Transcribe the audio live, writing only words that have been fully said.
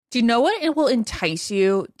Do you know what it will entice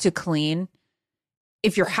you to clean?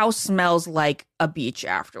 If your house smells like a beach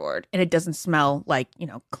afterward and it doesn't smell like,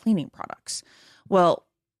 cleaning products. Well,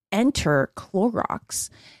 enter Clorox.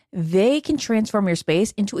 They can transform your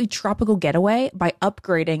space into a tropical getaway by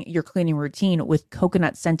upgrading your cleaning routine with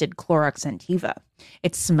coconut-scented Clorox Scentiva.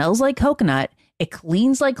 It smells like coconut, it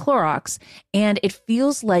cleans like Clorox, and it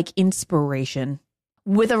feels like inspiration.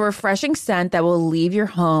 With a refreshing scent that will leave your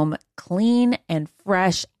home clean and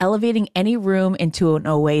fresh, elevating any room into an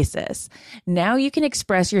oasis. Now you can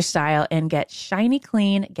express your style and get shiny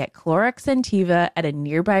clean. Get Clorox Scentiva at a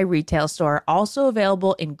nearby retail store, also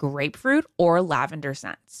available in grapefruit or lavender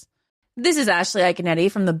scents. This is Ashley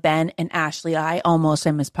Iconetti from the Ben and Ashley I Almost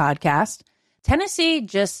Famous podcast. Tennessee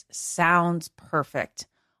just sounds perfect,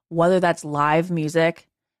 whether that's live music,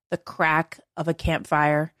 the crack of a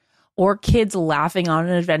campfire, or kids laughing on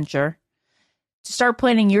an adventure. To start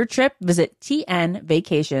planning your trip, visit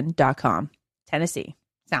tnvacation.com. Tennessee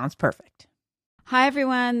sounds perfect. Hi,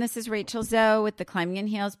 everyone. This is Rachel Zoe with the Climbing in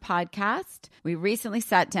Heels podcast. We recently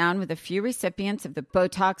sat down with a few recipients of the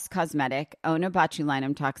Botox Cosmetic,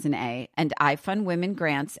 Onabotulinum Toxin A, and iFund Women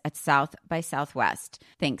grants at South by Southwest,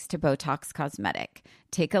 thanks to Botox Cosmetic.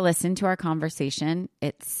 Take a listen to our conversation.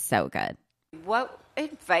 It's so good. What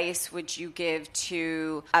advice would you give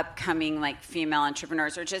to upcoming female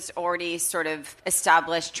entrepreneurs or just already sort of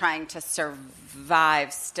established trying to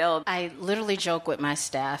survive still? I literally joke with my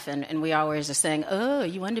staff and we always are saying, oh,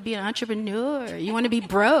 you want to be an entrepreneur? You want to be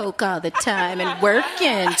broke all the time and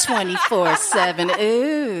working 24/7.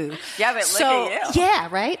 Ooh. Yeah, but look at you. Yeah,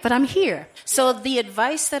 right? But I'm here. So the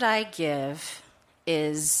advice that I give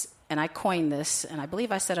is, and I coined this, and I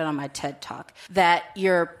believe I said it on my TED Talk, that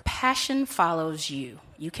your passion follows you.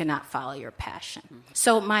 You cannot follow your passion. Mm-hmm.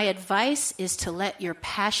 So my advice is to let your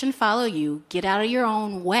passion follow you, get out of your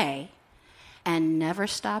own way, and never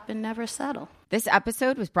stop and never settle. This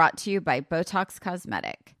episode was brought to you by Botox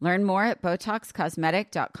Cosmetic. Learn more at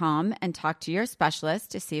BotoxCosmetic.com and talk to your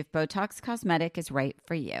specialist to see if Botox Cosmetic is right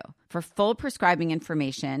for you. For full prescribing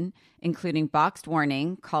information, including boxed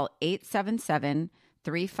warning, call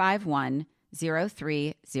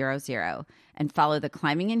 877-351-0300 and follow the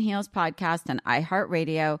Climbing in Heels podcast on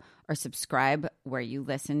iHeartRadio or subscribe where you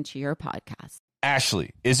listen to your podcast.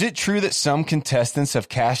 Ashley, is it true that some contestants have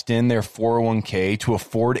cashed in their 401k to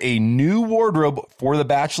afford a new wardrobe for The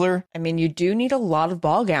Bachelor? I mean, you do need a lot of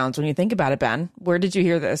ball gowns when you think about it, Ben. Where did you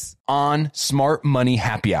hear this? On Smart Money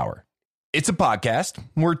Happy Hour. It's a podcast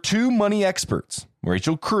where two money experts,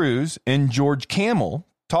 Rachel Cruz and George Camel,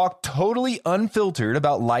 talk totally unfiltered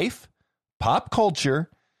about life, pop culture,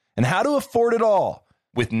 and how to afford it all,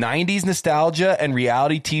 with 90s nostalgia and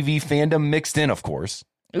reality TV fandom mixed in, of course.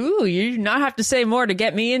 Ooh, you do not have to say more to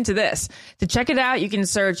get me into this. To check it out, you can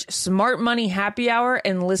search Smart Money Happy Hour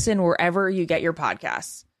and listen wherever you get your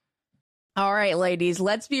podcasts. All right, ladies,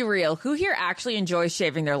 let's be real. Who here actually enjoys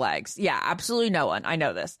shaving their legs? Yeah, absolutely no one. I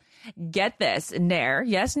know this. Get this, Nair,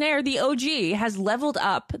 yes, Nair, the OG, has leveled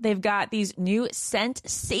up. They've got these new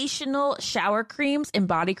sensational shower creams and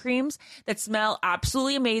body creams that smell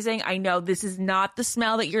absolutely amazing. I know this is not the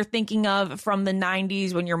smell that you're thinking of from the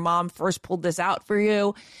 90s when your mom first pulled this out for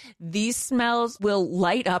you. These smells will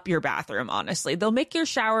light up your bathroom, honestly. They'll make your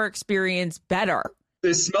shower experience better.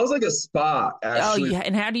 It smells like a spa, actually. Oh, yeah,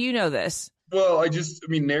 and how do you know this? Well,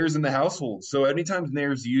 Nair's in the household, so anytime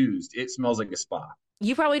Nair's used, it smells like a spa.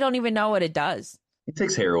 You probably don't even know what it does. It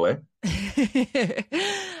takes hair away.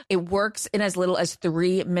 It works in as little as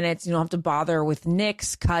 3 minutes. You don't have to bother with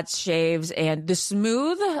nicks, cuts, shaves, and the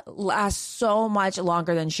smooth lasts so much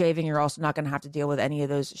longer than shaving. You're also not going to have to deal with any of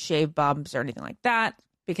those shave bumps or anything like that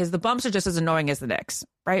because the bumps are just as annoying as the nicks,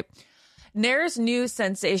 right? Nair's new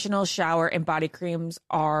sensational shower and body creams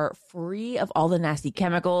are free of all the nasty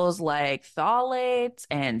chemicals like phthalates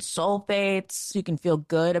and sulfates. So you can feel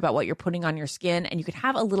good about what you're putting on your skin, and you can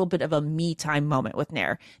have a little bit of a me time moment with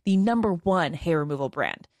Nair, the #1 hair removal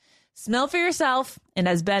brand. Smell for yourself, and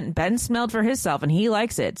as Ben smelled for himself, and he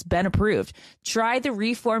likes it. It's Ben approved. Try the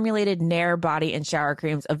reformulated Nair body and shower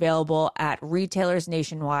creams available at retailers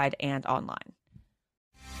nationwide and online.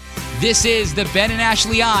 This is the Ben and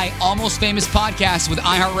Ashley I Almost Famous podcast with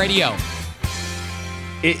iHeartRadio.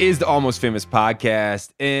 It is the Almost Famous podcast,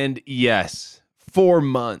 and yes, 4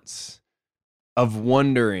 months of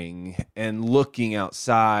wondering and looking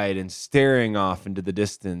outside and staring off into the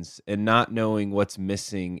distance and not knowing what's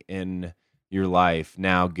missing in your life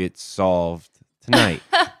now gets solved tonight.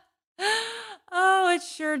 Oh, it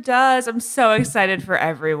sure does. I'm so excited for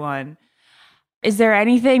everyone. Is there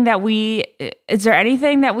anything that we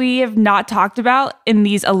have not talked about in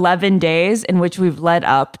these 11 days in which we've led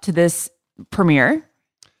up to this premiere?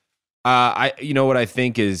 You know what I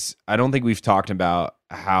think is, I don't think we've talked about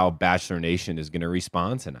how Bachelor Nation is going to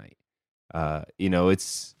respond tonight.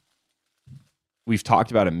 We've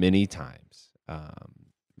talked about it many times.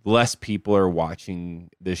 Less people are watching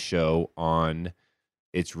this show on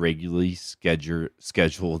its regularly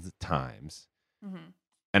scheduled times. Mm-hmm.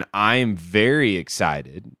 And I am very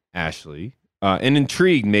excited, Ashley, and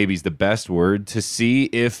intrigued maybe is the best word, to see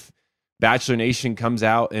if Bachelor Nation comes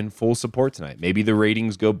out in full support tonight. Maybe the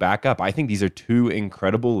ratings go back up. I think these are two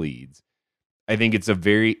incredible leads. I think it's a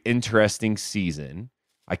very interesting season.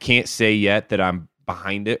 I can't say yet that I'm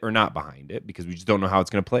behind it or not behind it because we just don't know how it's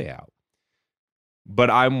going to play out.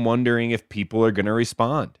 But I'm wondering if people are going to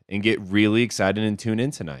respond and get really excited and tune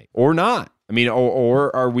in tonight or not. I mean,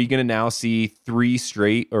 or are we going to now see 4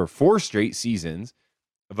 straight seasons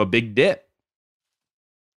of a big dip?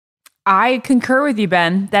 I concur with you,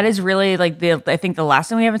 Ben. That is really I think the last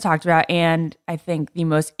thing we haven't talked about, and I think the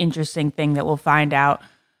most interesting thing that we'll find out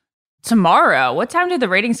tomorrow. What time do the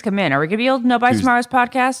ratings come in? Are we going to be able to know by tomorrow's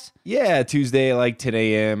podcast? Yeah, Tuesday, 10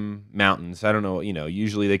 a.m. Mountains. I don't know.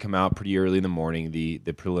 Usually they come out pretty early in the morning, the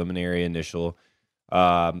preliminary initial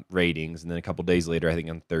ratings. And then a couple days later, I think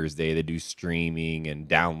on Thursday, they do streaming and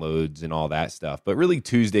downloads and all that stuff. But really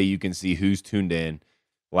Tuesday, you can see who's tuned in,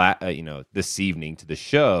 this evening to the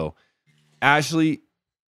show. Ashley,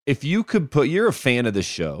 if you could you're a fan of the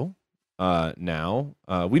show now.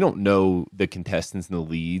 We don't know the contestants and the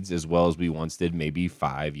leads as well as we once did maybe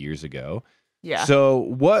 5 years ago. Yeah. So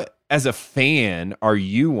what, as a fan, are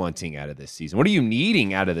you wanting out of this season? What are you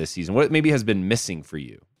needing out of this season? What maybe has been missing for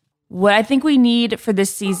you? What I think we need for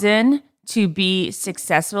this season to be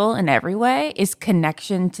successful in every way is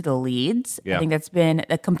connection to the leads. Yeah. I think that's been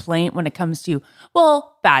a complaint when it comes to,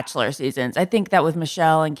 Bachelor seasons. I think that with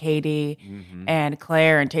Michelle and Katie and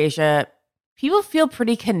Claire and Tayshia, people feel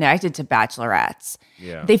pretty connected to Bachelorettes.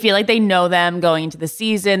 Yeah. They feel like they know them going into the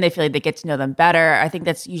season. They feel like they get to know them better. I think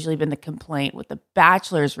that's usually been the complaint with the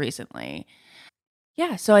Bachelors recently.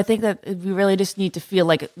 Yeah, so I think that we really just need to feel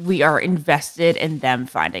like we are invested in them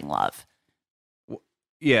finding love.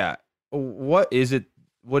 Yeah. What is it?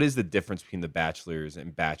 What is the difference between the Bachelors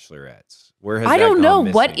and Bachelorettes? Where has I that don't gone know.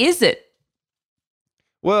 missing? What is it?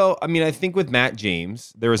 Well, I mean, I think with Matt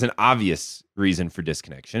James, there was an obvious reason for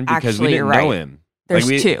disconnection because we didn't know him. There's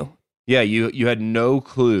two. Yeah, you had no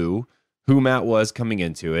clue who Matt was coming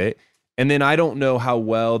into it. And then I don't know how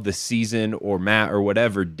well the season or Matt or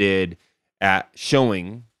whatever did at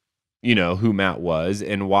showing, who Matt was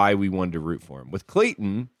and why we wanted to root for him. With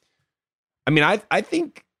Clayton, I mean, I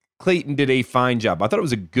think Clayton did a fine job. I thought it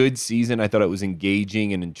was a good season. I thought it was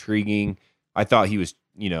engaging and intriguing. I thought he was,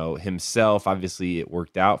 himself. Obviously, it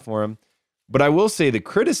worked out for him. But I will say the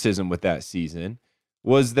criticism with that season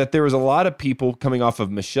was that there was a lot of people coming off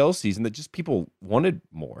of Michelle's season that just people wanted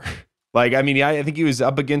more. I think he was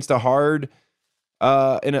up against up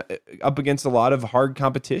against a lot of hard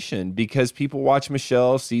competition because people watched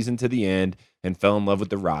Michelle's season to the end and fell in love with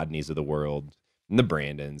the Rodneys of the world and the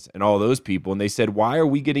Brandons and all those people. And they said, why are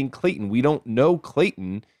we getting Clayton? We don't know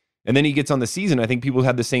Clayton. And then he gets on the season. I think people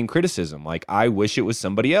had the same criticism. I wish it was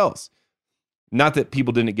somebody else. Not that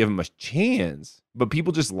people didn't give him a chance, but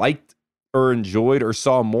people just liked or enjoyed or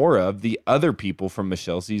saw more of the other people from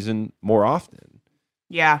Michelle's season more often.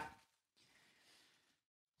 Yeah.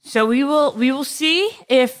 So we will see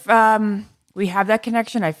if we have that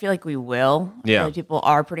connection. I feel like we will. Yeah. People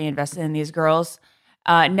are pretty invested in these girls.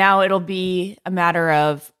 Now it'll be a matter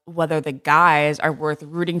of whether the guys are worth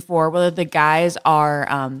rooting for, whether the guys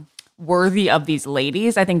are worthy of these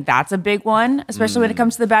ladies. I think that's a big one, especially when it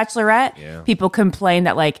comes to the Bachelorette. Yeah. People complain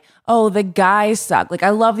that the guys suck. I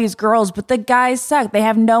love these girls, but the guys suck. They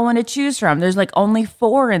have no one to choose from. There's only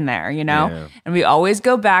 4 in there, Yeah. And we always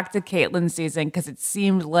go back to Caitlin's season because it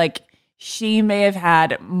seemed like she may have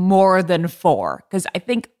had more than 4. Because I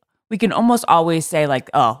think we can almost always say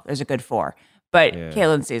there's a good 4. But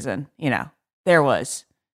Caitlin's season, there was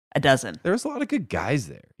a dozen. There was a lot of good guys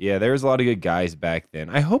there. Yeah, there was a lot of good guys back then.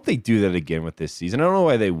 I hope they do that again with this season. I don't know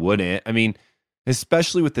why they wouldn't. I mean,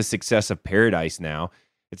 especially with the success of Paradise now,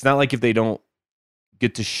 it's not like if they don't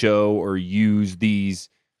get to show or use these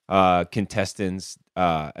contestants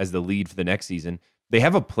as the lead for the next season, they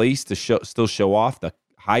have a place to still show off the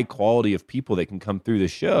high quality of people that can come through the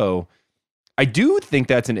show. I do think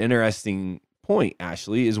that's an interesting point,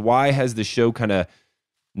 Ashley, is why has the show kind of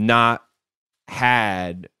not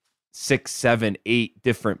had 6, 7, 8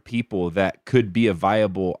 different people that could be a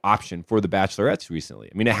viable option for the Bachelorettes recently?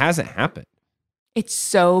 I mean, it hasn't happened. It's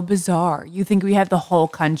so bizarre. You think we have the whole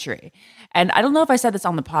country. And I don't know if I said this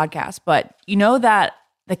on the podcast, but you know that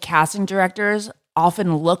the casting directors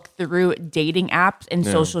often look through dating apps and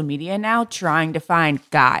social media now trying to find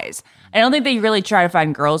guys. I don't think they really try to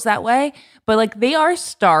find girls that way, but like they are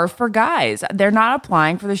starved for guys. They're not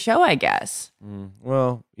applying for the show, I guess.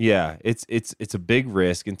 Well, yeah, it's a big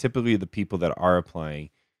risk, and typically the people that are applying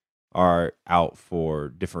are out for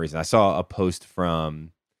different reasons. I saw a post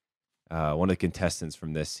from one of the contestants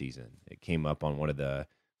from this season. It came up on one of the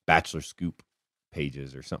Bachelor Scoop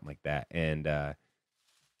pages or something like that, and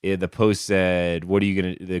the post said, "What are you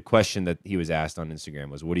gonna?" The question that he was asked on Instagram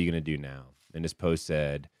was, "What are you gonna do now?" And his post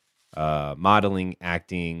said, "Modeling,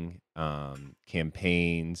 acting,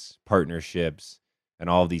 campaigns, partnerships, and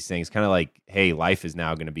all of these things." Kind of like, "Hey, life is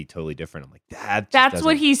now going to be totally different." I'm like, That's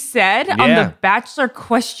what he said on the Bachelor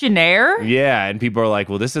questionnaire. Yeah, and people are like,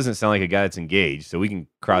 "Well, this doesn't sound like a guy that's engaged, so we can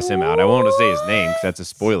cross him out." I won't say his name because that's a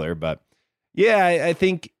spoiler, but yeah, I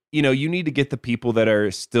think you need to get the people that are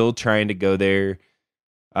still trying to go there.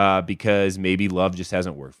 Because maybe love just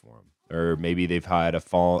hasn't worked for them, or maybe they've had a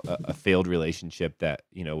failed relationship that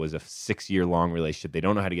was a 6-year long relationship. They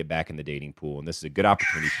don't know how to get back in the dating pool, and this is a good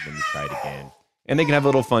opportunity for them to try it again, and they can have a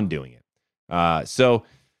little fun doing it. So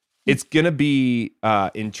it's gonna be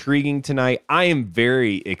intriguing tonight. I am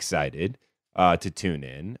very excited to tune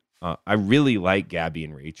in. I really like Gabby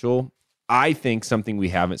and Rachel. I think something we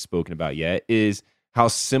haven't spoken about yet is how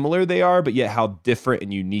similar they are, but yet how different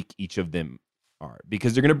and unique each of them are,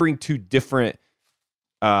 because they're going to bring two different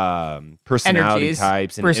personality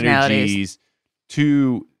types and energies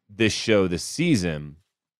to this show this season.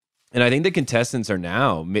 And I think the contestants are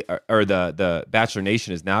now, or the Bachelor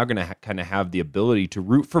Nation is now going to kind of have the ability to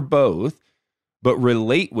root for both, but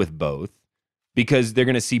relate with both, because they're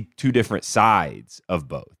going to see two different sides of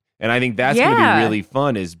both. And I think that's going to be really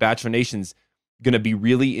fun, is Bachelor Nation's going to be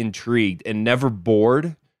really intrigued and never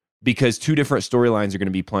bored, because two different storylines are going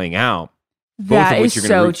to be playing out. That is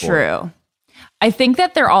so true. I think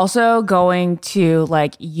that they're also going to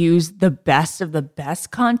like use the best of the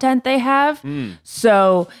best content they have.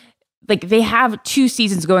 So like they have 2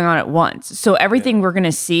 seasons going on at once. So everything we're going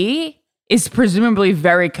to see is presumably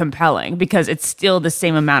very compelling, because it's still the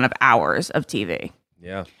same amount of hours of TV.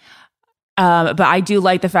 Yeah. But I do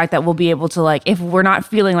like the fact that we'll be able to, like, if we're not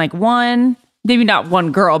feeling like one, maybe not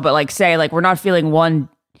one girl, but like say like we're not feeling one,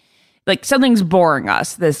 like something's boring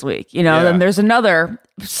us this week, then there's another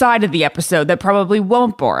side of the episode that probably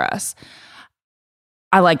won't bore us.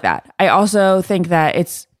 I like that. I also think that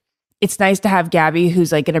it's nice to have Gabby,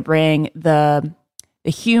 who's like going to bring the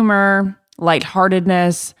humor,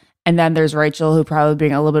 lightheartedness, and then there's Rachel, who probably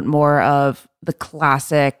bring a little bit more of the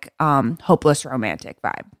classic hopeless romantic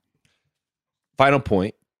vibe.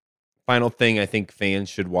 Final thing I think fans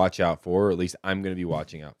should watch out for, or at least I'm going to be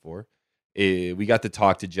watching out for. We got to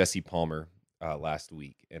talk to Jesse Palmer last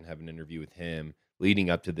week and have an interview with him leading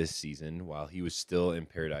up to this season while he was still in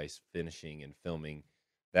Paradise finishing and filming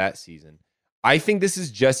that season. I think this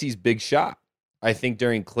is Jesse's big shot. I think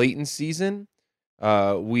during Clayton's season,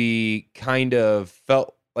 we kind of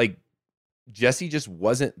felt like Jesse just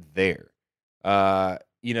wasn't there.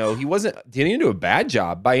 He didn't do a bad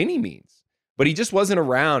job by any means, but he just wasn't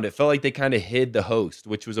around. It felt like they kind of hid the host,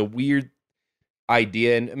 which was a weird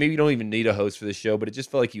idea, and maybe you don't even need a host for the show, but it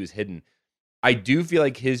just felt like he was hidden. I do feel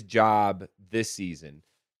like his job this season,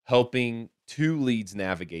 helping 2 leads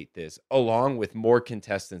navigate this, along with more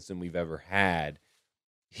contestants than we've ever had,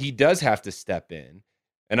 he does have to step in.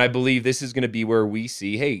 And I believe this is going to be where we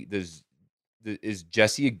see, hey, is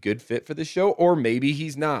Jesse a good fit for the show? Or maybe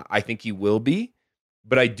he's not. I think he will be,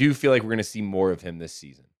 but I do feel like we're going to see more of him this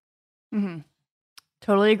season. Mm-hmm.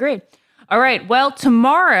 Totally agree. All right. Well,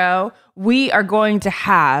 tomorrow we are going to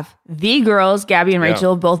have the girls, Gabby and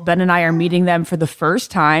Rachel. Both Ben and I are meeting them for the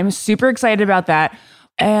first time. Super excited about that.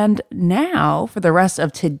 And now for the rest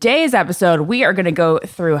of today's episode, we are going to go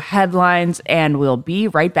through headlines, and we'll be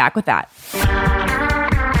right back with that.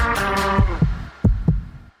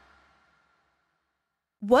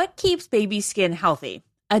 What keeps baby skin healthy?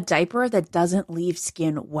 A diaper that doesn't leave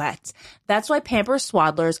skin wet. That's why Pampers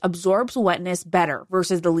Swaddlers absorbs wetness better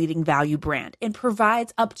versus the leading value brand and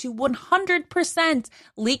provides up to 100%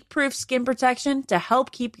 leak-proof skin protection to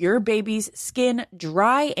help keep your baby's skin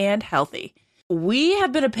dry and healthy. We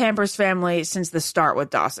have been a Pampers family since the start with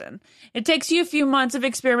Dawson. It takes you a few months of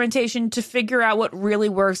experimentation to figure out what really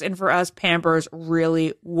works, and for us, Pampers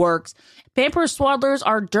really works. Pampers Swaddlers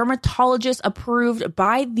are dermatologist approved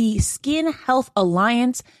by the Skin Health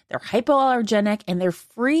Alliance. They're hypoallergenic and they're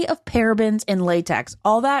free of parabens and latex.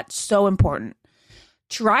 All that so important.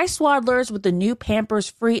 Try Swaddlers with the new Pampers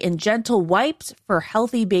Free and Gentle wipes for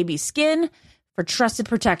healthy baby skin. For trusted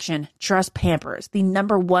protection, trust Pampers, the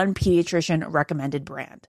 #1 pediatrician recommended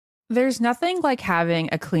brand. There's nothing like having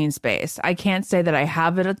a clean space. I can't say that I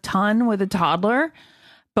have it a ton with a toddler,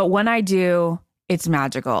 but when I do, it's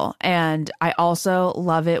magical. And I also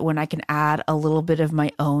love it when I can add a little bit of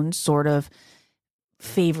my own sort of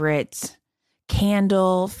favorite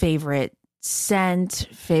candle, favorite scent,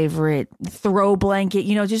 favorite throw blanket,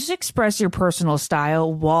 just express your personal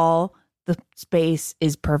style while the space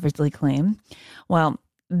is perfectly clean. Well,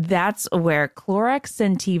 that's where Clorox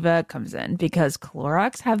Scentiva comes in, because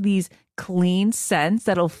Clorox have these clean scents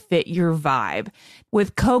that'll fit your vibe.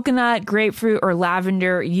 With coconut, grapefruit, or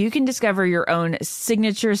lavender, you can discover your own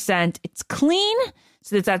signature scent. It's clean,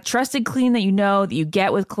 so it's that trusted clean that you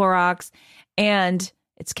get with Clorox, and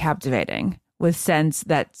it's captivating with scents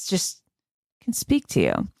that just can speak to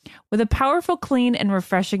you. With a powerful, clean, and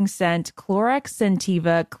refreshing scent, Clorox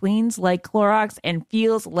Scentiva cleans like Clorox and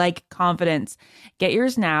feels like confidence. Get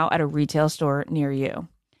yours now at a retail store near you.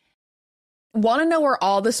 Want to know where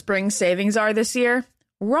all the spring savings are this year?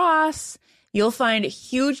 Ross. You'll find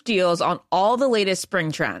huge deals on all the latest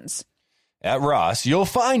spring trends. At Ross, you'll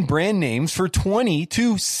find brand names for 20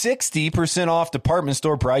 to 60% off department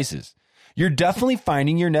store prices. You're definitely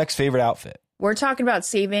finding your next favorite outfit. We're talking about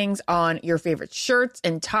savings on your favorite shirts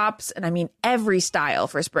and tops, and I mean every style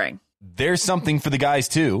for spring. There's something for the guys,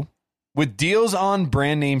 too, with deals on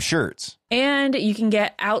brand name shirts. And you can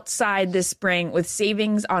get outside this spring with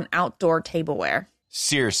savings on outdoor tableware.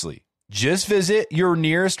 Seriously, just visit your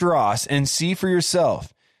nearest Ross and see for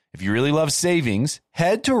yourself. If you really love savings,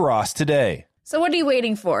 head to Ross today. So what are you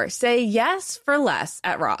waiting for? Say yes for less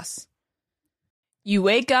at Ross. You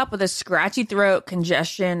wake up with a scratchy throat,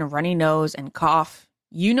 congestion, runny nose, and cough.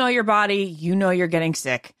 You know your body. You know you're getting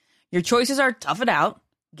sick. Your choices are tough it out,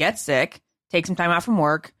 get sick, take some time out from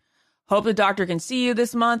work, hope the doctor can see you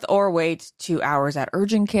this month, or wait 2 hours at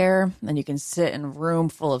urgent care. Then you can sit in a room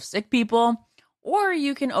full of sick people. Or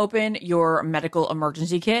you can open your medical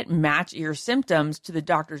emergency kit, match your symptoms to the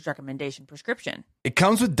doctor's recommendation prescription. It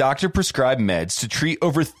comes with doctor-prescribed meds to treat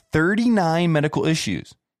over 39 medical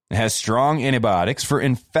issues. It has strong antibiotics for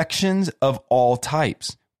infections of all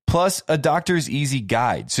types, plus a doctor's easy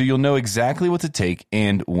guide, so you'll know exactly what to take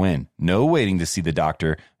and when. No waiting to see the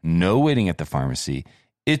doctor, no waiting at the pharmacy.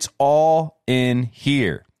 It's all in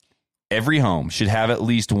here. Every home should have at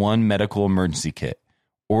least one medical emergency kit.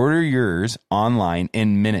 Order yours online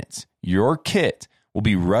in minutes. Your kit will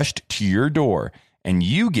be rushed to your door, and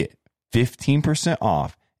you get 15%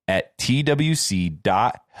 off at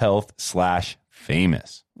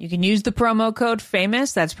twc.health/famous. You can use the promo code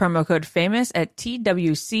FAMOUS. That's promo code FAMOUS at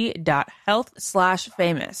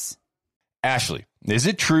twc.health/famous. Ashley, is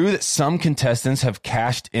it true that some contestants have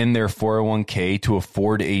cashed in their 401k to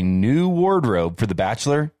afford a new wardrobe for The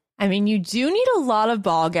Bachelor? I mean, you do need a lot of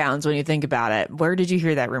ball gowns when you think about it. Where did you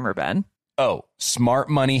hear that rumor, Ben? Oh, Smart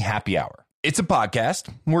Money Happy Hour. It's a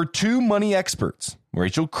podcast where two money experts,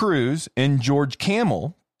 Rachel Cruz and George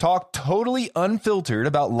Camel, talk totally unfiltered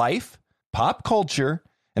about life, pop culture,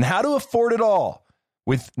 and how to afford it all,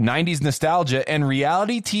 with 90s nostalgia and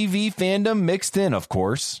reality TV fandom mixed in, of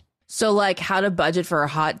course. So like how to budget for a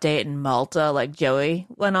hot date in Malta like Joey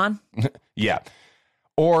went on? Yeah.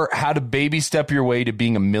 Or how to baby step your way to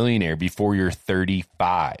being a millionaire before you're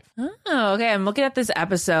 35. Oh, okay. I'm looking at this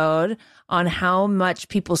episode on how much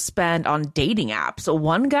people spend on dating apps. So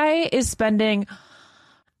one guy is spending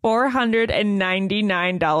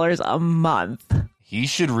 $499 a month. He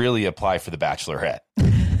should really apply for The Bachelorette.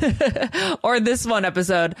 Or this one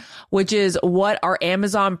episode, which is what our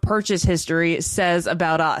Amazon purchase history says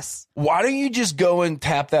about us. Why don't you just go and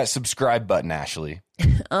tap that subscribe button, Ashley?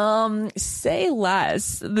 Say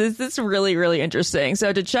less. This is really, really interesting.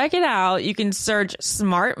 So to check it out, you can search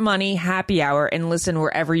Smart Money Happy Hour and listen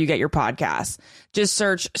wherever you get your podcasts. Just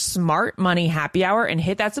search Smart Money Happy Hour and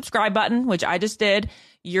hit that subscribe button, which I just did.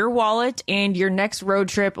 Your wallet and your next road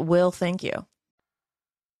trip will thank you.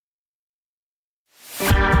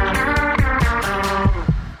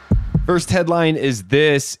 First headline is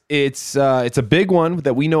this. It's a big one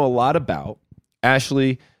that we know a lot about.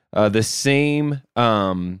 Ashley, the same.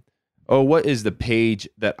 What is the page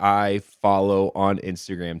that I follow on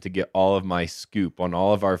Instagram to get all of my scoop on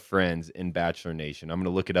all of our friends in Bachelor Nation? I'm going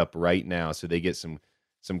to look it up right now so they get some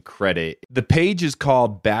credit. The page is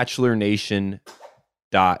called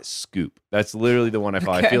BachelorNation.scoop. That's literally the one I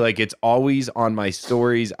follow. Okay. I feel like it's always on my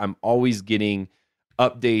stories. I'm always getting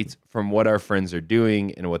updates from what our friends are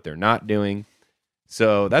doing and what they're not doing.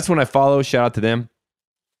 So that's when I follow. Shout out to them.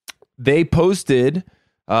 They posted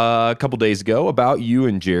a couple days ago about you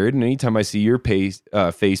and Jared. And anytime I see your face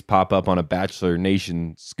pop up on a Bachelor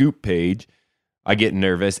Nation scoop page, I get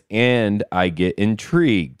nervous and I get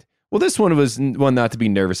intrigued. Well, this one was one not to be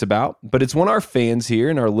nervous about, but it's one our fans here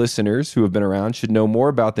and our listeners who have been around should know more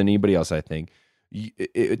about than anybody else, I think.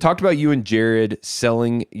 It talked about you and Jared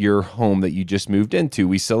selling your home that you just moved into.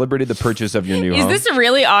 We celebrated the purchase of your new home. Is this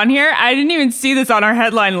really on here? I didn't even see this on our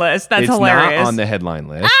headline list. That's hilarious. It's not on the headline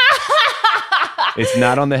list. It's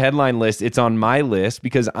not on the headline list. It's on my list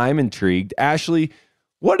because I'm intrigued. Ashley,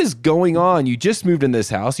 what is going on? You just moved in this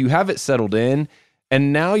house. You have it settled in,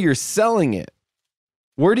 and now you're selling it.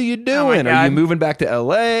 What are you doing? Are you moving back to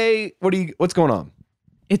LA? What's going on?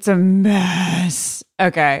 It's a mess.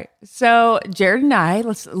 Okay. So Jared and I,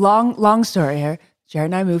 long story here. Jared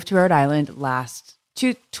and I moved to Rhode Island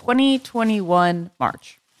 2021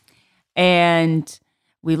 March. And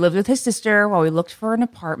we lived with his sister while we looked for an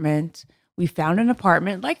apartment. We found an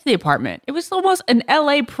apartment, liked the apartment. It was almost an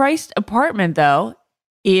LA priced apartment though,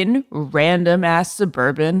 in random ass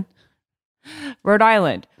suburban Rhode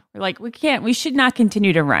Island. We're like, we should not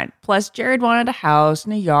continue to rent. Plus, Jared wanted a house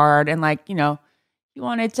and a yard and he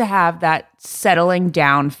wanted to have that settling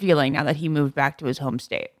down feeling now that he moved back to his home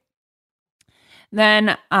state.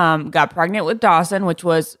 Then got pregnant with Dawson, which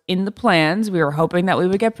was in the plans. We were hoping that we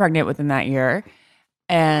would get pregnant within that year.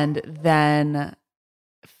 And then,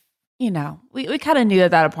 we kind of knew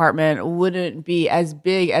that apartment wouldn't be as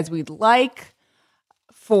big as we'd like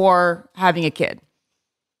for having a kid.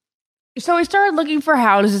 So we started looking for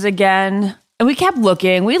houses again, and we kept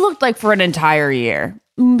looking. We looked for an entire year,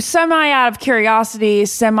 semi out of curiosity,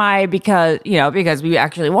 semi because we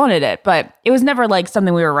actually wanted it, but it was never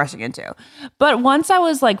something we were rushing into. But once I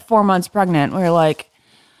was 4 months pregnant, we were like,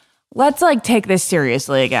 let's take this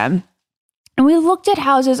seriously again. And we looked at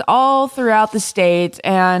houses all throughout the state,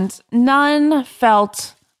 and none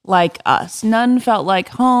felt like us. None felt like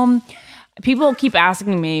home. People keep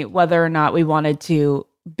asking me whether or not we wanted to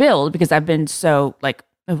build because I've been so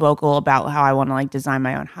vocal about how I want to design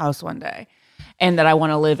my own house one day and that I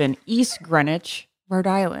want to live in East Greenwich, Rhode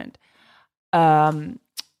Island.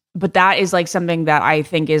 But that is something that I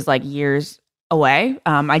think is years away.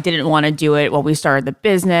 I didn't want to do it while we started the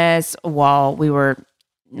business, while we were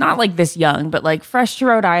not this young, but fresh to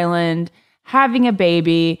Rhode Island, having a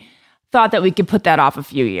baby. Thought that we could put that off a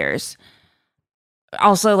few years.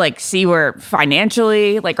 Also, see where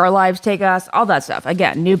financially, our lives take us, all that stuff.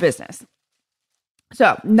 Again, new business.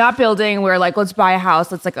 So, not building. We're let's buy a house.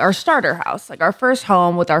 Let's our starter house, our first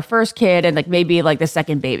home with our first kid and maybe the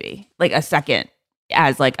second baby, a second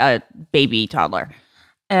as a baby toddler.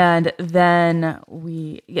 And then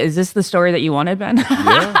is this the story that you wanted, Ben?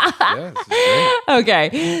 Yeah, this is great.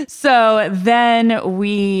 Okay. So then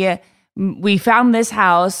we found this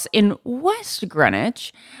house in West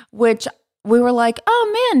Greenwich, which we were like,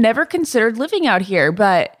 oh man, never considered living out here,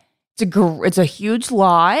 but it's a huge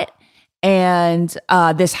lot. And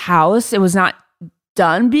this house, it was not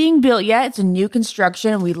done being built yet. It's a new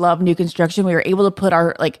construction. We love new construction. We were able to put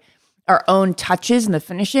our own touches in the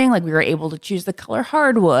finishing. We were able to choose the color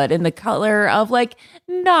hardwood and the color of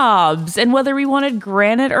knobs and whether we wanted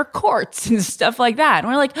granite or quartz and stuff like that. And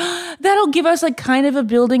we're like, that'll give us kind of a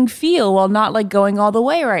building feel while not going all the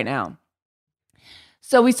way right now.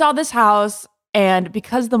 So we saw this house, and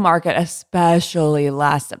because the market, especially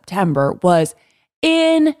last September, was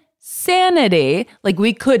insanity,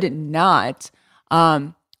 we could not,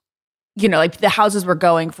 the houses were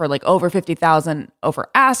going for over 50,000 over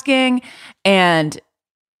asking, and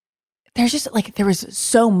there's just there was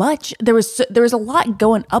so much, there was a lot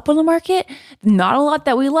going up on the market, not a lot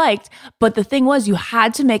that we liked, but the thing was you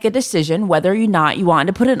had to make a decision whether or not you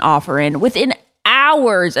wanted to put an offer in within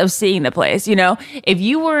hours of seeing the place. If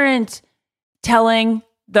you weren't telling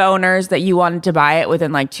the owners that you wanted to buy it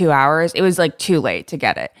within 2 hours, it was too late to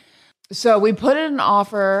get it. So we put in an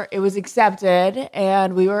offer, it was accepted,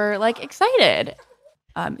 and we were excited.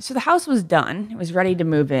 So the house was done. It was ready to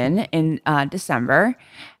move in December.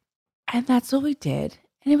 And that's what we did.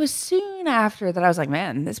 And it was soon after that I was like,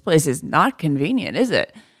 man, this place is not convenient, is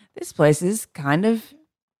it? This place is kind of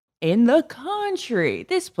in the country.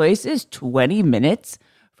 This place is 20 minutes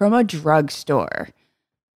from a drugstore.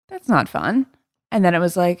 That's not fun. And then it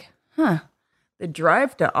was the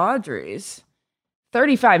drive to Audrey's,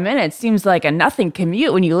 35 minutes seems like a nothing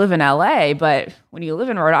commute when you live in LA, but when you live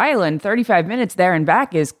in Rhode Island, 35 minutes there and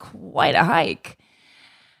back is quite a hike.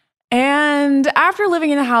 And after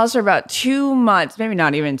living in the house for about 2 months, maybe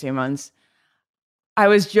not even 2 months, I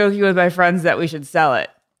was joking with my friends that we should sell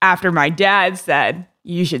it after my dad said,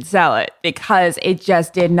 you should sell it, because it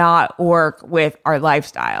just did not work with our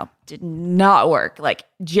lifestyle. Did not work.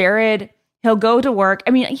 Jared, he'll go to work. I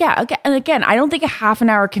mean, yeah, again, I don't think a half an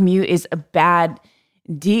hour commute is a bad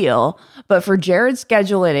deal. But for Jared's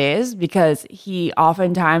schedule, it is, because he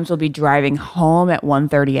oftentimes will be driving home at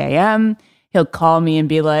 1:30 a.m. He'll call me and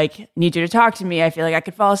be like, need you to talk to me. I feel like I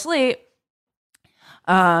could fall asleep.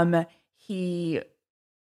 He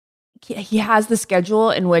has the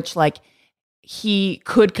schedule in which like he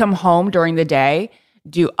could come home during the day,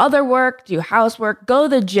 do other work, do housework, go to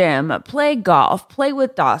the gym, play golf, play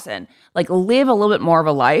with Dawson, like live a little bit more of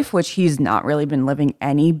a life, which he's not really been living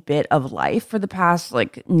any bit of life for the past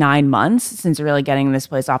like 9 months since really getting this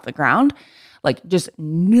place off the ground. Like just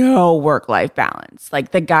no work-life balance.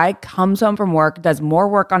 Like the guy comes home from work, does more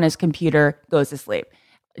work on his computer, goes to sleep.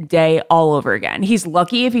 Day all over again. He's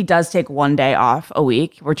lucky if he does take one day off a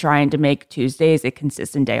week. We're trying to make Tuesdays a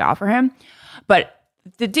consistent day off for him. But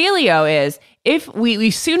the dealio is, if we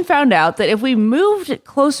soon found out that if we moved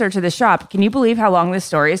closer to the shop, can you believe how long this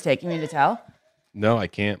story is taking me to tell? No, I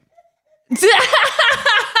can't. This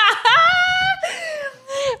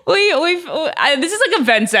is like a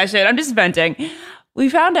vent session. I'm just venting. We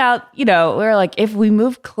found out, we're like, if we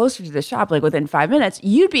move closer to the shop, like within 5 minutes,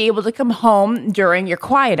 you'd be able to come home during your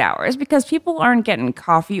quiet hours, because people aren't getting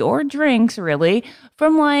coffee or drinks really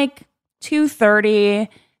from like 2:30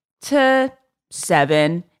 to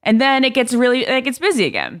 7. And then it gets busy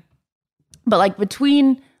again. But like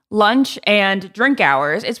between lunch and drink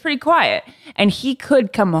hours, it's pretty quiet. And he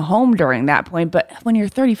could come home during that point. But when you're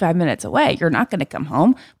 35 minutes away, you're not going to come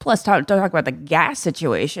home. Plus, don't talk about the gas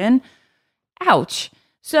situation. Ouch.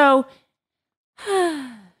 So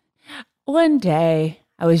one day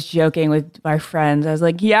I was joking with my friends. I was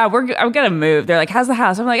like, yeah, I'm going to move. They're like, how's the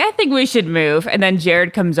house? I'm like, I think we should move. And then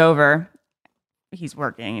Jared comes over. He's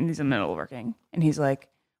working and he's in the middle of working. And he's like,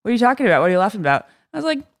 what are you talking about? What are you laughing about? I was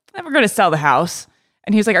like, we're going to sell the house.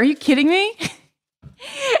 And he was like, are you kidding me?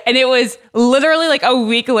 And it was literally like a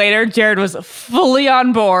week later, Jared was fully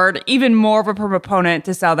on board, even more of a proponent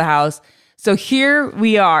to sell the house. So here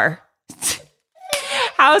we are.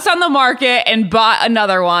 House on the market, and bought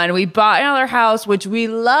another one. We bought another house, which we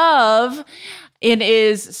love. It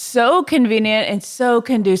is so convenient and so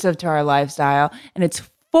conducive to our lifestyle. And it's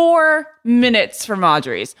 4 minutes from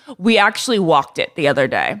Audrey's. We actually walked it the other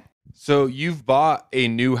day. So you've bought a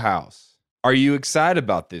new house. Are you excited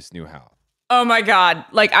about this new house? Oh my God.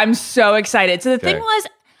 Like, I'm so excited. So the thing was,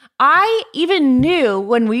 I even knew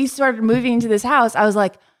when we started moving into this house, I was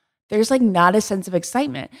like, there's like not a sense of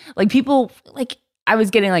excitement. Like people, like I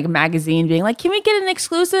was getting like a magazine being like, can we get an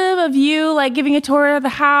exclusive of you like giving a tour of the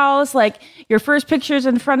house? Like your first pictures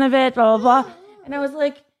in front of it, blah, blah, blah. And I was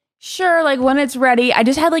like, sure, like when it's ready. I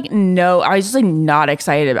just had like I was just like not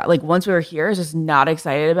excited about, like once we were here, I was just not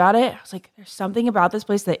excited about it. I was like, there's something about this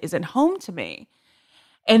place that isn't home to me.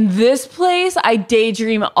 And this place I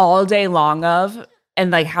daydream all day long of,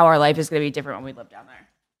 and like how our life is going to be different when we live down there.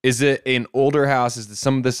 Is it an older house? Is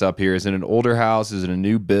some of this up here? Is it an older house? Is it a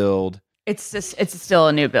new build? It's still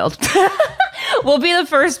a new build. We'll be the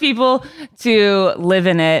first people to live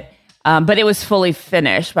in it. But it was fully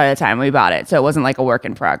finished by the time we bought it. So it wasn't like a work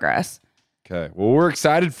in progress. Okay. Well, we're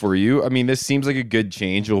excited for you. I mean, this seems like a good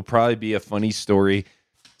change. It will probably be a funny story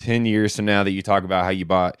 10 years from now that you talk about how you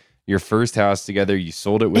bought your first house together. You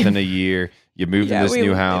sold it within a year. You moved to this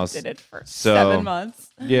new house. We lived in it for 7 months.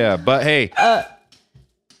 Yeah. But hey.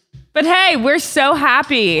 We're so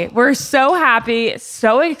happy. We're so happy.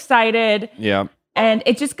 So excited. Yeah. And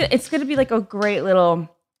it's going to be like a great little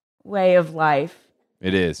way of life.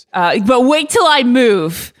 It is. But wait till I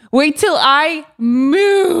move. Wait till I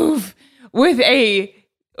move with a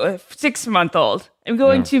 6-month-old. I'm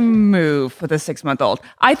going to move with a 6-month-old.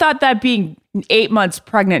 I thought that being 8 months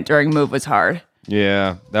pregnant during move was hard.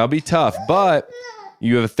 Yeah, that'll be tough. But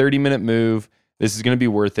you have a 30-minute move. This is going to be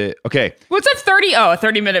worth it. Okay. What's a 30? Oh, a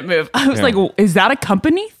 30-minute move. I was like, is that a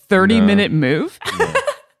company? 30-minute move?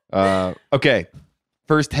 No. Okay.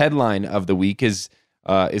 First headline of the week is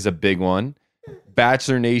a big one.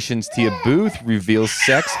 Bachelor Nation's Tia Booth reveals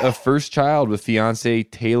sex of first child with fiance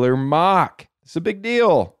Taylor Mock. It's a big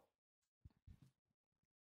deal.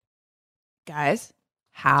 Guys,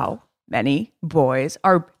 how many boys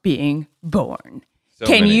are being born? So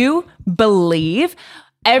Can many. you believe?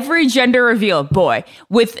 Every gender reveal, boy.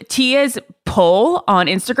 With Tia's poll on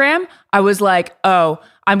Instagram, I was like, oh,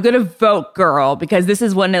 I'm going to vote girl, because this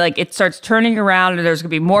is when it starts turning around and there's going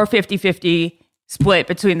to be more 50-50 split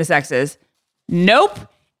between the sexes. Nope.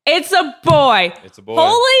 It's a boy. It's a boy.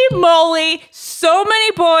 Holy moly. So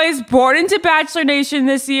many boys born into Bachelor Nation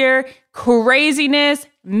this year. Craziness.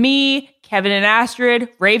 Me, Kevin and Astrid,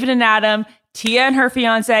 Raven and Adam, Tia and her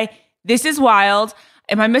fiance. This is wild.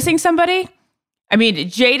 Am I missing somebody? I mean,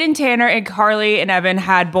 Jaden, Tanner, and Carly and Evan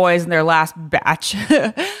had boys in their last batch.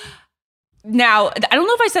 Now, I don't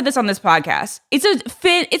know if I said this on this podcast.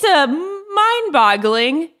 It's a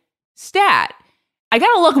mind-boggling stat. I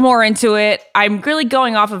got to look more into it. I'm really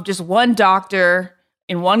going off of just one doctor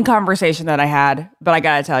in one conversation that I had, but I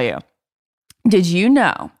got to tell you. Did you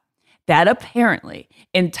know that apparently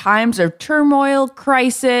in times of turmoil,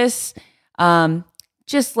 crisis,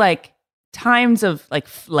 just like times of like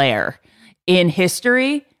flair in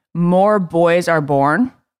history, more boys are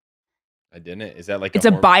born? I didn't. Is that like it's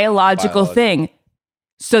a biological thing,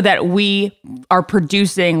 so that we are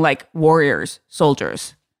producing like warriors,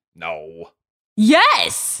 soldiers? No.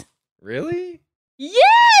 Yes. Really? Yes.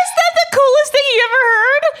 That's the coolest thing you ever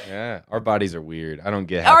heard. Yeah. Our bodies are weird. I don't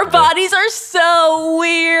get Our bodies are so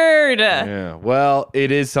weird. Yeah. Well,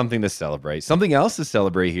 it is something to celebrate. Something else to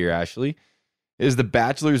celebrate here, Ashley, is the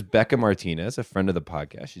Bachelor's Becca Martinez, a friend of the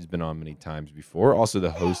podcast. She's been on many times before. Also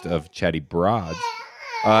the host of Chatty Broads.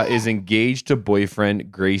 Is engaged to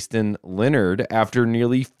boyfriend Grayson Leonard after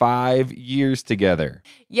nearly 5 years together.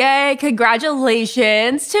 Yay,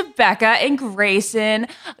 congratulations to Becca and Grayson.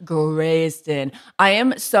 I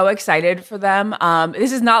am so excited for them.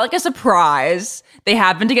 This is not like a surprise. They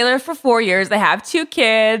have been together for 4 years. They have 2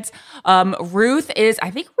 kids. Ruth is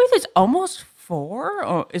almost 4.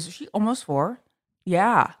 Oh, is she almost 4?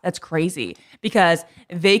 Yeah, that's crazy because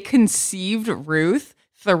they conceived Ruth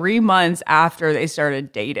 3 months after they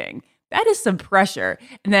started dating. That is some pressure.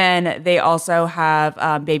 And then they also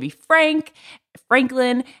have baby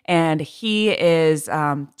Franklin, and he is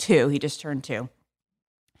 2. He just turned 2.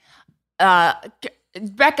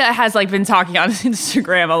 Becca has like been talking on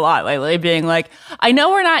Instagram a lot lately, being like, I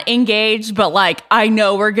know we're not engaged, but like, I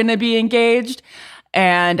know we're going to be engaged.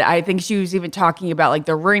 And I think she was even talking about like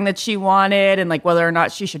the ring that she wanted and like whether or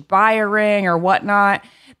not she should buy a ring or whatnot,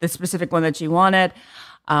 the specific one that she wanted.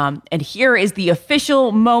 And here is the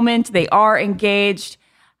official moment. They are engaged.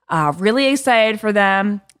 Really excited for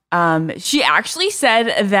them. She actually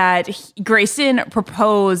said that Grayson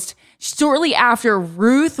proposed shortly after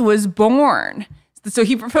Ruth was born. So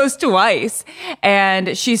he proposed twice.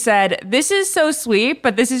 And she said, this is so sweet,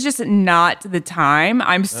 but this is just not the time.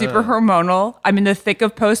 I'm super hormonal. I'm in the thick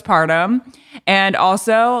of postpartum. And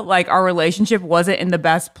also, like, our relationship wasn't in the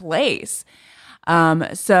best place.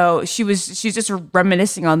 So she's just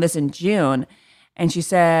reminiscing on this in June. And she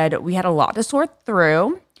said, we had a lot to sort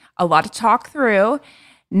through, a lot to talk through.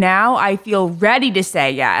 Now I feel ready to say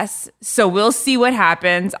yes. So we'll see what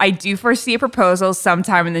happens. I do foresee a proposal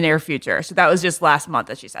sometime in the near future. So that was just last month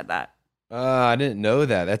that she said that. I didn't know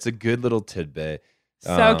that. That's a good little tidbit.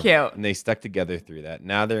 So cute. And they stuck together through that.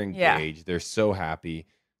 Now they're engaged. Yeah. They're so happy.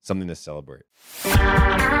 Something to celebrate.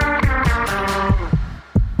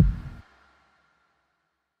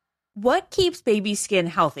 What keeps baby skin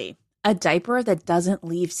healthy? A diaper that doesn't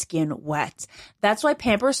leave skin wet. That's why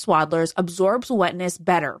Pampers Swaddlers absorbs wetness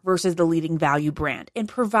better versus the leading value brand and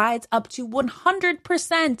provides up to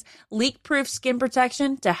 100% leak-proof skin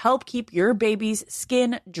protection to help keep your baby's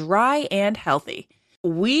skin dry and healthy.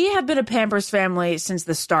 We have been a Pampers family since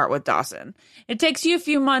the start with Dawson. It takes you a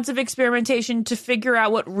few months of experimentation to figure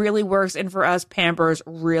out what really works, and for us, Pampers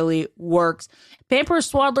really works.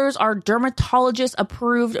 Pampers Swaddlers are dermatologist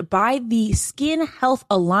approved by the Skin Health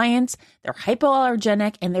Alliance. They're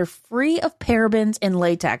hypoallergenic and they're free of parabens and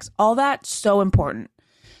latex. All that so important.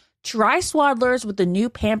 Try Swaddlers with the new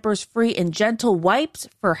Pampers Free and Gentle wipes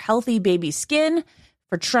for healthy baby skin.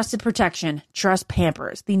 For trusted protection, trust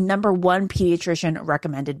Pampers, the #1 pediatrician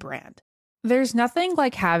recommended brand. There's nothing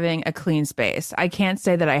like having a clean space. I can't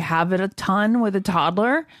say that I have it a ton with a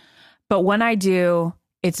toddler, but when I do,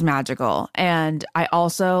 it's magical. And I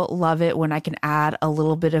also love it when I can add a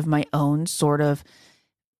little bit of my own sort of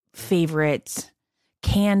favorite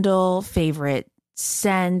candle, favorite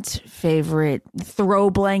scent, favorite throw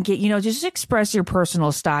blanket, just express your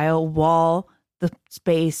personal style while the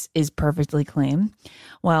space is perfectly clean.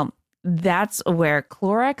 Well, that's where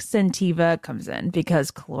Clorox Scentiva comes in, because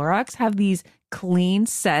Clorox have these clean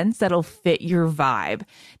scents that'll fit your vibe.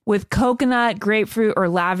 With coconut, grapefruit, or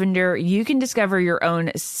lavender, you can discover your own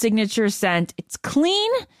signature scent. It's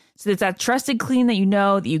clean, so it's that trusted clean that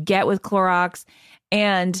you get with Clorox,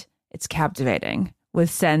 and it's captivating with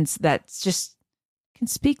scents that's just can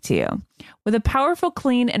speak to you. With a powerful,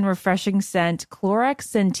 clean, and refreshing scent, Clorox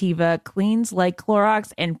Scentiva cleans like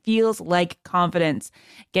Clorox and feels like confidence.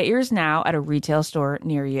 Get yours now at a retail store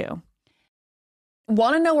near you.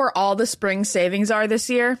 Want to know where all the spring savings are this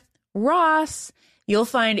year? Ross. You'll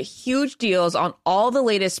find huge deals on all the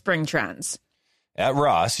latest spring trends. At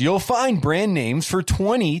Ross, you'll find brand names for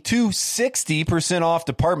 20 to 60% off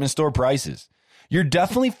department store prices. You're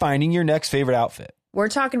definitely finding your next favorite outfit. We're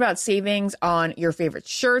talking about savings on your favorite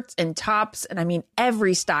shirts and tops, and I mean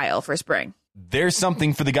every style for spring. There's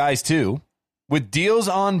something for the guys too, with deals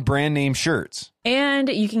on brand name shirts. And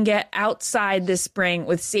you can get outside this spring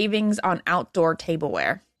with savings on outdoor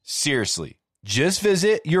tableware. Seriously, just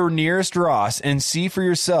visit your nearest Ross and see for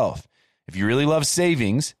yourself. If you really love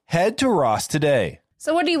savings, head to Ross today.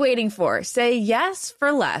 So what are you waiting for? Say yes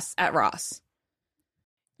for less at Ross.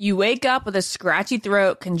 You wake up with a scratchy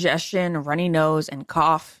throat, congestion, runny nose, and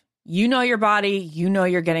cough. You know your body. You know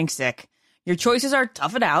you're getting sick. Your choices are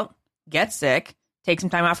tough it out, get sick, take some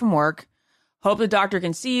time out from work, hope the doctor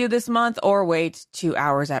can see you this month, or wait 2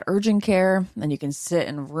 hours at urgent care. Then you can sit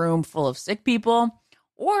in a room full of sick people.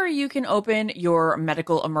 Or you can open your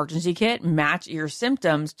medical emergency kit, match your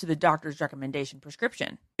symptoms to the doctor's recommendation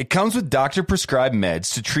prescription. It comes with doctor-prescribed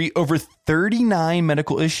meds to treat over 39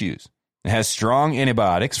 medical issues. It has strong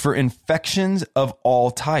antibiotics for infections of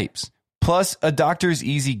all types, plus a doctor's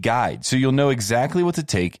easy guide, so you'll know exactly what to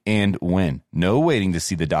take and when. No waiting to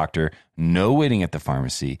see the doctor, no waiting at the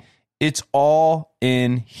pharmacy. It's all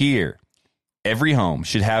in here. Every home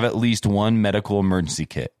should have at least one medical emergency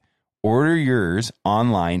kit. Order yours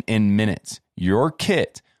online in minutes. Your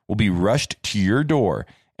kit will be rushed to your door,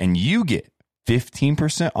 and you get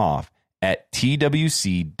 15% off at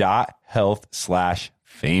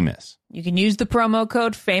twc.health/famous. You can use the promo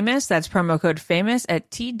code FAMOUS. That's promo code FAMOUS at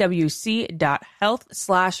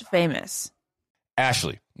twc.health/famous.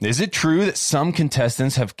 Ashley, is it true that some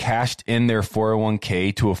contestants have cashed in their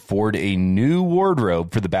 401k to afford a new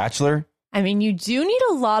wardrobe for The Bachelor? I mean, you do need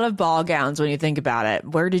a lot of ball gowns when you think about it.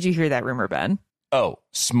 Where did you hear that rumor, Ben? Oh,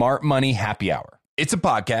 Smart Money Happy Hour. It's a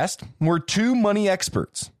podcast where two money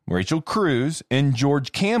experts, Rachel Cruz and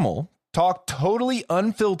George Camel, talk totally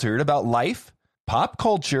unfiltered about life, pop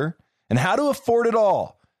culture, and how to afford it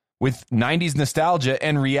all, with 90s nostalgia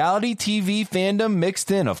and reality TV fandom mixed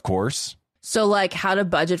in, of course. So, like, how to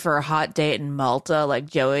budget for a hot date in Malta, like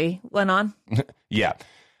Joey went on? Yeah.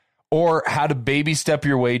 Or how to baby step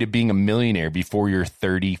your way to being a millionaire before you're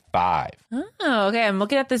 35. Oh, okay. I'm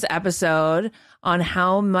looking at this episode on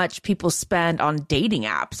how much people spend on dating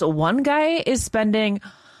apps. So one guy is spending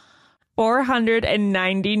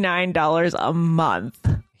 $499 a month.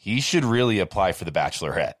 He should really apply for the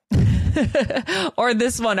Bachelorette. Or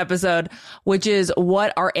this one episode, which is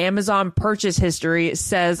what our Amazon purchase history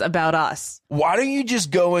says about us. Why don't you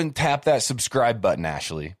just go and tap that subscribe button,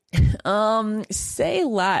 Ashley? Say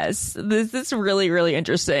less. This is really, really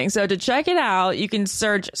interesting. So to check it out, you can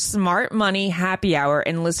search Smart Money Happy Hour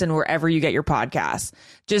and listen wherever you get your podcasts.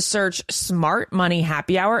 Just search Smart Money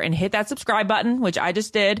Happy Hour and hit that subscribe button, which I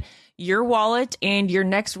just did. Your wallet and your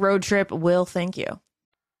next road trip will thank you.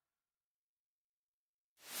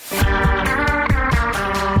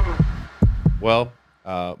 Well,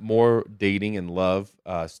 more dating and love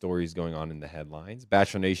stories going on in the headlines.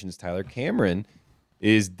 Bachelor Nation's Tyler Cameron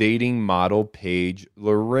is dating model Paige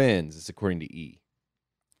Lorenz. This is according to E!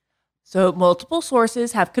 So multiple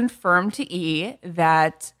sources have confirmed to E!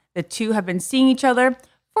 that the two have been seeing each other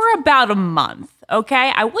for about a month.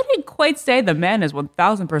 Okay, I wouldn't quite say the man is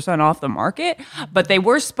 1,000% off the market, but they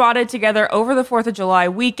were spotted together over the 4th of July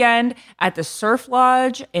weekend at the Surf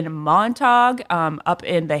Lodge in Montauk, up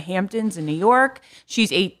in the Hamptons in New York.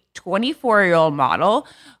 She's a 24-year-old model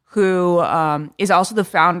who is also the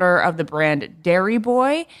founder of the brand Dairy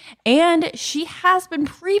Boy, and she has been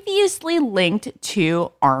previously linked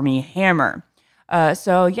to Armie Hammer.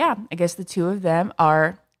 So yeah, I guess the two of them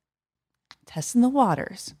are testing the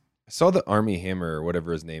waters. I saw that Armie Hammer, or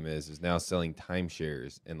whatever his name is now selling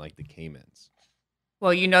timeshares in like the Caymans.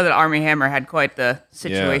 Well, you know that Armie Hammer had quite the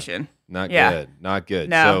situation. Yeah, not good.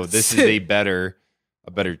 No. So this is a better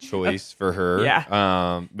choice for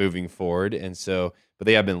her moving forward. And so, but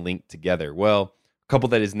they have been linked together. Well, a couple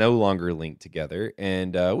that is no longer linked together.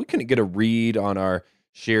 And we couldn't get a read on our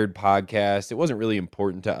shared podcast. It wasn't really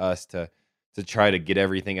important to us to try to get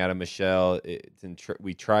everything out of Michelle.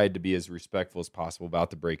 We tried to be as respectful as possible about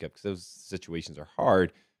the breakup because those situations are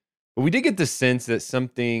hard. But we did get the sense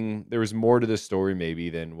that there was more to the story maybe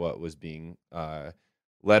than what was being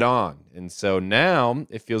led on. And so now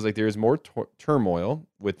it feels like there is more turmoil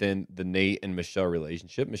within the Nate and Michelle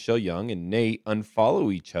relationship. Michelle Young and Nate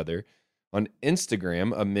unfollow each other on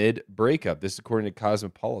Instagram amid breakup. This is according to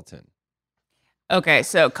Cosmopolitan. Okay,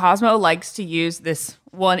 so Cosmo likes to use this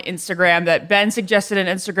one Instagram that Ben suggested an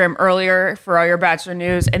Instagram earlier for all your Bachelor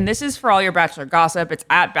news, and this is for all your Bachelor gossip. It's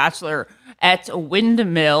at Bachelorette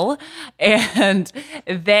Windmill, and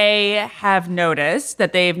they have noticed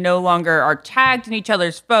that they no longer are tagged in each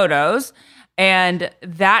other's photos, and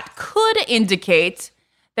that could indicate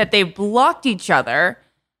that they've blocked each other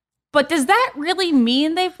But does that really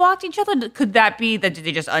mean they've blocked each other? Could that be that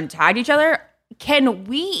they just untagged each other? Can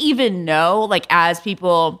we even know, like, as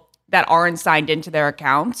people that aren't signed into their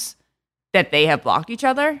accounts, that they have blocked each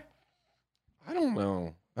other? I don't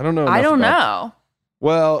know. I don't know. I don't know.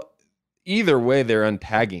 Well, either way, they're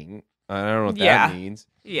untagging. I don't know what that means.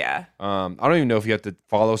 Yeah. I don't even know if you have to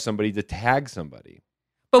follow somebody to tag somebody.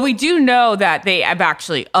 But we do know that they have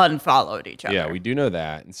actually unfollowed each other. Yeah, we do know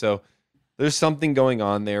that. And so there's something going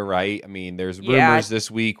on there, right? I mean, there's rumors this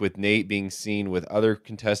week with Nate being seen with other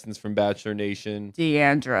contestants from Bachelor Nation.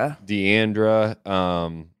 Deandra,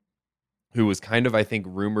 who was kind of, I think,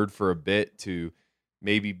 rumored for a bit to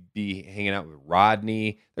maybe be hanging out with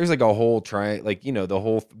Rodney. There's like a whole the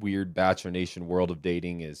whole weird Bachelor Nation world of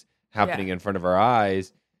dating is happening in front of our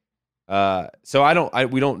eyes. So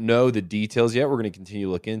we don't know the details yet. We're going to continue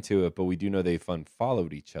to look into it, but we do know they've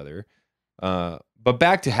followed each other. But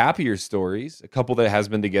back to happier stories, a couple that has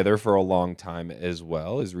been together for a long time as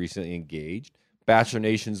well is recently engaged. Bachelor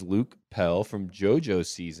Nation's Luke Pell from JoJo's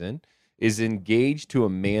season is engaged to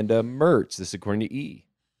Amanda Mertz. This according to E!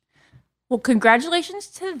 Well, congratulations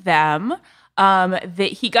to them.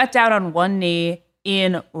 That he got down on one knee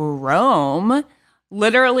in Rome.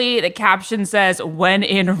 Literally, the caption says, "When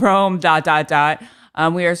in Rome, ...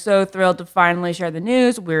 We are so thrilled to finally share the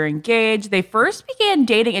news. We're engaged." They first began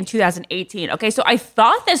dating in 2018. Okay, so I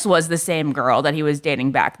thought this was the same girl that he was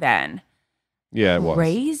dating back then. Yeah, it was.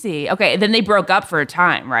 Crazy. Okay, then they broke up for a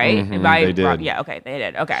time, right? They did. Yeah, okay, they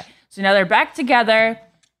did. Okay, so now they're back together.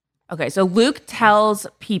 Okay, so Luke tells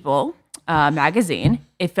People magazine,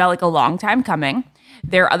 "It felt like a long time coming.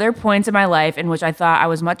 There are other points in my life in which I thought I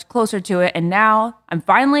was much closer to it, and now I'm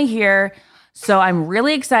finally here. So I'm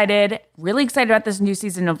really excited about this new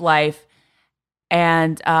season of life."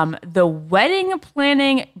 And the wedding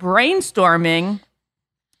planning brainstorming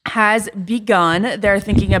has begun. They're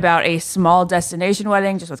thinking about a small destination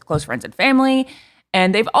wedding just with close friends and family.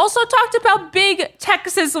 And they've also talked about big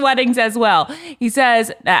Texas weddings as well. He says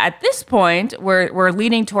that at this point, we're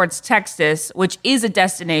leaning towards Texas, which is a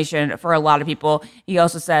destination for a lot of people. He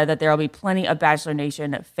also said that there will be plenty of Bachelor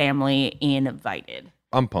Nation family invited.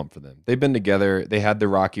 I'm pumped for them. They've been together. They had the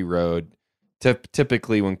rocky road.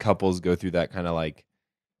 Typically, when couples go through that kind of like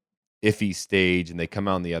iffy stage and they come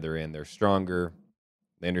out on the other end, they're stronger.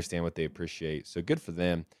 They understand what they appreciate. So good for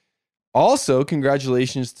them. Also,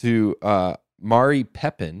 congratulations to Mari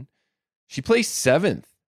Pepin. She placed 7th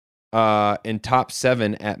in top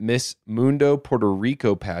 7 at Miss Mundo Puerto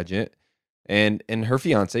Rico pageant. And her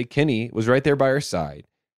fiance, Kenny, was right there by her side.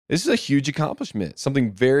 This is a huge accomplishment.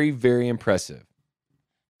 Something very, very impressive.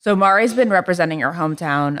 So Mari's been representing her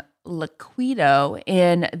hometown, Liquido,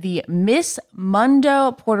 in the Miss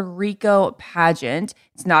Mundo Puerto Rico pageant.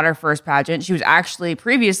 It's not her first pageant. She was actually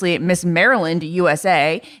previously Miss Maryland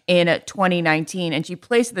USA in 2019, and she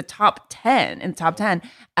placed the top 10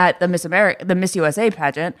 at the Miss USA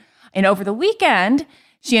pageant. And over the weekend,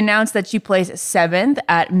 she announced that she placed 7th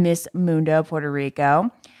at Miss Mundo Puerto Rico.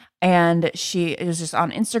 And she was just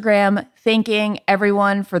on Instagram thanking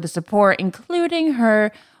everyone for the support, including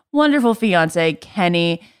her wonderful fiance,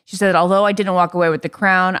 Kenny. She said, "Although I didn't walk away with the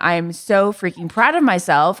crown, I am so freaking proud of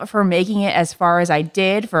myself for making it as far as I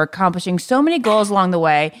did, for accomplishing so many goals along the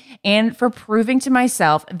way, and for proving to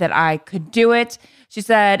myself that I could do it." She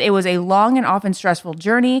said, "It was a long and often stressful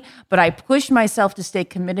journey, but I pushed myself to stay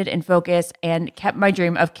committed and focused and kept my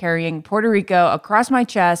dream of carrying Puerto Rico across my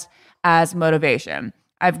chest as motivation.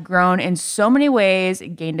 I've grown in so many ways,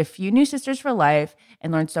 gained a few new sisters for life,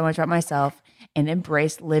 and learned so much about myself, and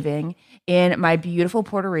embraced living in my beautiful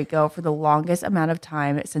Puerto Rico for the longest amount of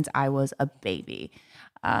time since I was a baby."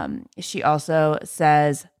 She also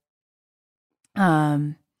says,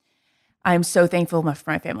 "I'm so thankful for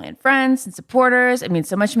my family and friends and supporters. It means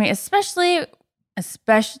so much to me, especially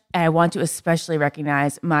I want to especially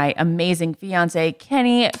recognize my amazing fiance,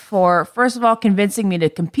 Kenny, for, first of all, convincing me to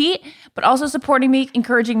compete, but also supporting me,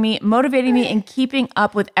 encouraging me, motivating me, and keeping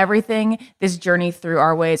up with everything this journey through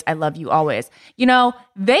our ways. I love you always." You know,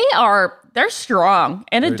 they're strong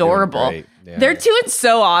and adorable. Yeah. They're doing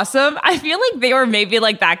so awesome. I feel like they were maybe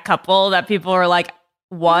like that couple that people were like,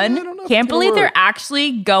 can't believe they're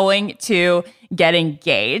actually going to get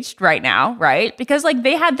engaged right now, right? Because like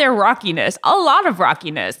they had their rockiness, a lot of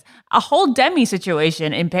rockiness, a whole Demi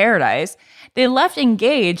situation in Paradise. They left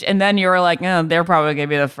engaged, and then you were like, "Oh, they're probably going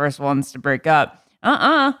to be the first ones to break up."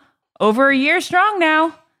 Over a year strong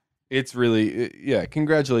now. It's really,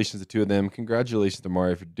 congratulations to the two of them. Congratulations to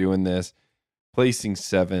Mari for doing this. Placing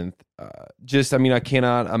 7th. I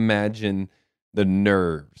cannot imagine the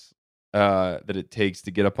nerves that it takes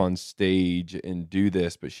to get up on stage and do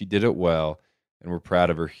this, but she did it well. and we're proud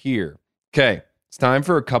of her here. Okay, it's time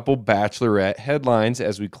for a couple Bachelorette headlines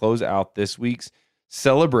as we close out this week's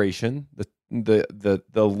celebration, the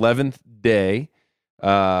 11th day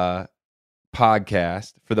podcast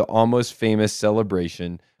for the Almost Famous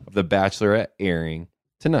celebration of the Bachelorette airing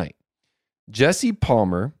tonight. Jesse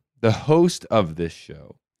Palmer, the host of this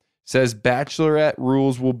show, says Bachelorette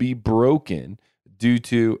rules will be broken due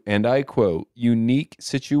to, and I quote, unique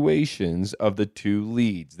situations of the two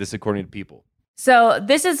leads. This according to People. So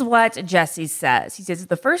this is what Jesse says. He says it's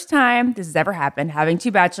the first time this has ever happened, having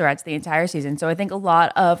two bachelorettes the entire season. So I think a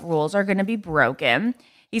lot of rules are going to be broken.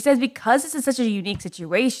 He says because this is such a unique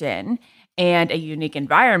situation and a unique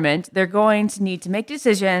environment, they're going to need to make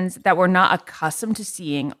decisions that we're not accustomed to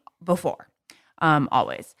seeing before,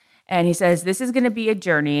 always. And he says this is going to be a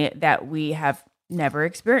journey that we have never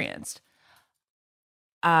experienced.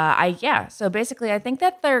 So basically I think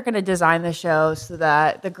that they're going to design the show so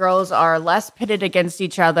that the girls are less pitted against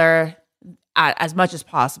each other as much as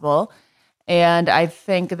possible. And I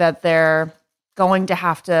think that they're going to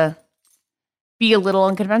have to be a little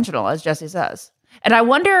unconventional, as Jesse says. And I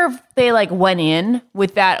wonder if they went in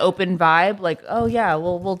with that open vibe, oh yeah,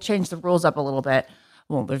 we'll change the rules up a little bit.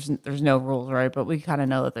 Well, there's no rules, right? But we kind of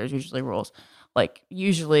know that there's usually rules.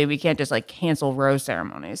 Usually we can't just cancel rose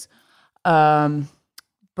ceremonies. But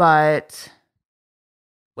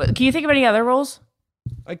can you think of any other rules?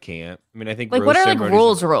 I can't. I mean, I think what are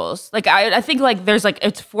rules? I think there's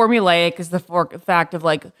it's formulaic is the fact of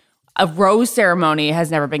a rose ceremony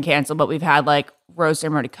has never been canceled, but we've had rose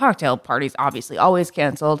ceremony cocktail parties obviously always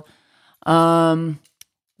canceled.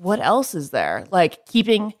 What else is there?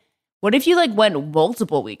 What if you went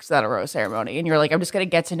multiple weeks without a rose ceremony and you're I'm just gonna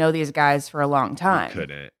get to know these guys for a long time? You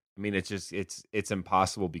couldn't. I mean, it's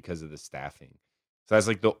impossible because of the staffing. So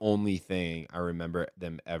that's the only thing I remember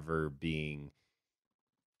them ever being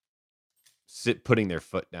putting their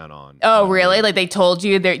foot down on. Oh, really? They told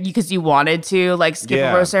you that because you wanted to skip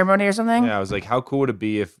a rose ceremony or something? Yeah, I was how cool would it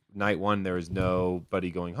be if night one there was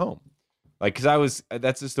nobody going home? Because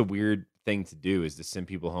that's just a weird thing to do, is to send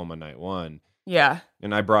people home on night one. Yeah.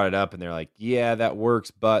 And I brought it up and they're yeah, that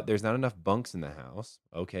works, but there's not enough bunks in the house.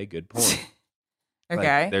 Okay, good point.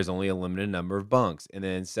 Okay. There's only a limited number of bunks. And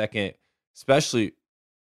then second, especially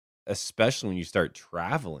when you start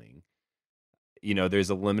traveling, there's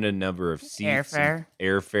a limited number of seats,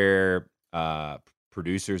 airfare,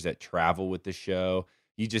 producers that travel with the show.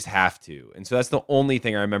 You just have to. And so that's the only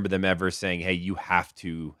thing I remember them ever saying, hey, you have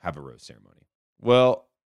to have a rose ceremony. Well,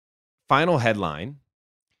 final headline.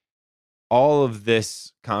 All of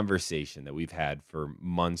this conversation that we've had for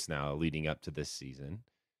months now leading up to this season,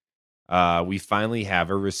 we finally have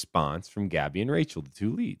a response from Gabby and Rachel, the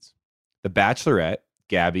two leads. The Bachelorette,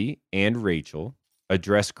 Gabby and Rachel,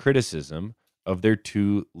 address criticism of their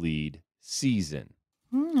two lead season.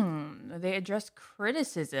 They address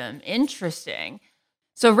criticism. Interesting.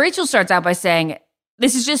 So Rachel starts out by saying,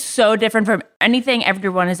 this is just so different from anything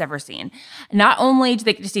everyone has ever seen. Not only do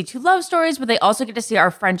they get to see two love stories, but they also get to see our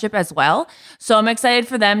friendship as well. So I'm excited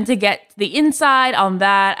for them to get the inside on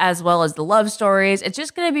that as well as the love stories. It's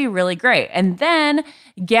just going to be really great. And then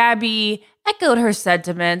Gabby echoed her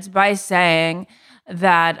sentiments by saying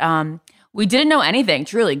that we didn't know anything,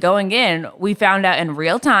 truly. Going in, we found out in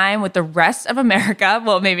real time with the rest of America.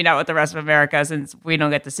 Well, maybe not with the rest of America since we don't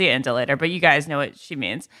get to see it until later, but you guys know what she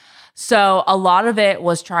means. So a lot of it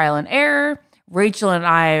was trial and error. Rachel and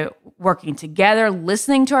I working together,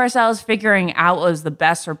 listening to ourselves, figuring out what was the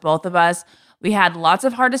best for both of us. We had lots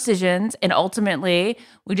of hard decisions, and ultimately,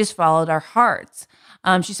 we just followed our hearts.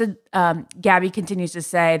 She said, Gabby continues to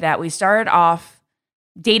say that we started off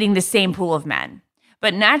dating the same pool of men.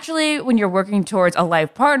 But naturally, when you're working towards a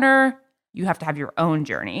life partner, you have to have your own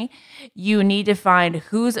journey. You need to find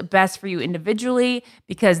who's best for you individually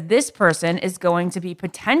because this person is going to be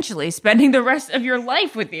potentially spending the rest of your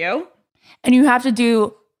life with you. And you have to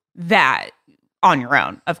do that on your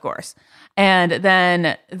own, of course. And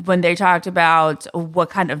then when they talked about what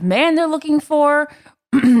kind of man they're looking for,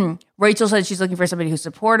 Rachel said she's looking for somebody who's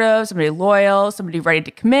supportive, somebody loyal, somebody ready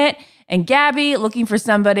to commit. And Gabby looking for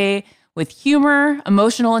somebody with humor,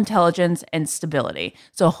 emotional intelligence, and stability.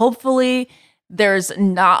 So hopefully there's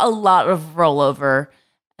not a lot of rollover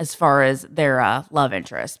as far as their love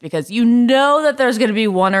interest, because you know that there's going to be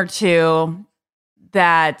one or two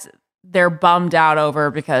that they're bummed out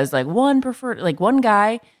over because one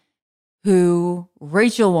guy who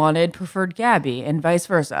Rachel wanted preferred Gabby and vice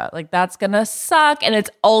versa. That's going to suck, and it's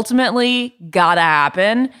ultimately got to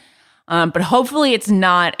happen. But hopefully it's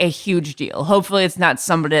not a huge deal. Hopefully it's not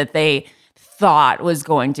somebody that they thought was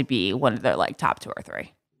going to be one of their top 2 or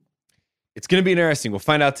 3. It's going to be interesting. We'll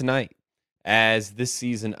find out tonight. as this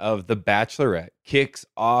season of The Bachelorette kicks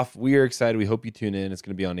off. We are excited. We hope you tune in. It's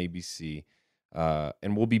going to be on ABC.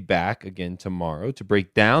 And we'll be back again tomorrow to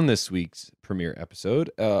break down this week's premiere episode,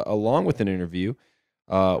 along with an interview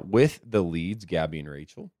with the leads, Gabby and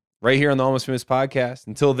Rachel, right here on the Almost Famous podcast.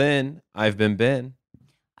 Until then, I've been Ben.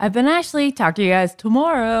 I've been Ashley. Talk to you guys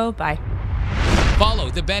tomorrow. Bye. Follow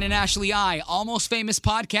the Ben and Ashley I Almost Famous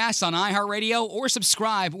podcast on iHeartRadio or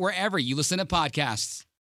subscribe wherever you listen to podcasts.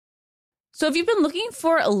 So if you've been looking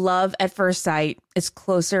for love at first sight, it's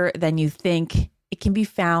closer than you think. It can be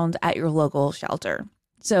found at your local shelter.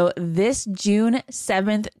 So this June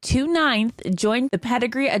 7th to 9th, join the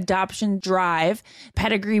Pedigree Adoption Drive.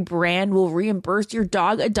 Pedigree brand will reimburse your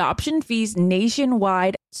dog adoption fees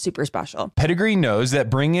nationwide. Super special. Pedigree knows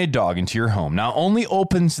that bringing a dog into your home not only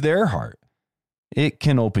opens their heart, it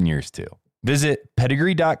can open yours too. Visit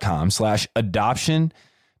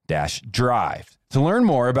pedigree.com/adoption-drive to learn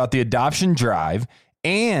more about the adoption drive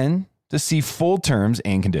and to see full terms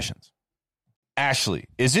and conditions. Ashley,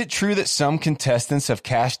 is it true that some contestants have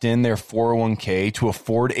cashed in their 401k to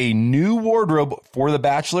afford a new wardrobe for The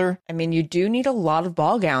Bachelor? I mean, you do need a lot of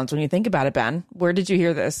ball gowns when you think about it, Ben. Where did you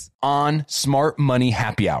hear this? On Smart Money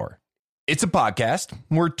Happy Hour. It's a podcast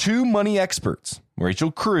where two money experts,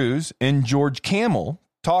 Rachel Cruz and George Camel,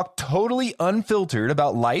 talk totally unfiltered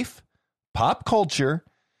about life, pop culture,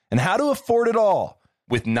 and how to afford it all,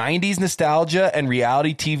 with 90s nostalgia and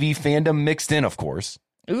reality TV fandom mixed in, of course.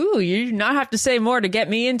 Ooh, you do not have to say more to get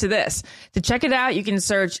me into this. To check it out, you can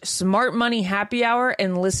search Smart Money Happy Hour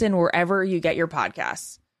and listen wherever you get your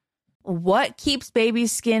podcasts. What keeps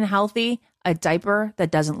baby's skin healthy? A diaper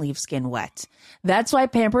that doesn't leave skin wet. That's why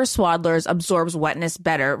Pampers Swaddlers absorbs wetness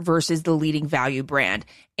better versus the leading value brand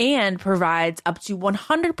and provides up to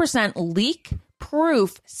 100%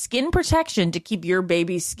 leak-proof skin protection to keep your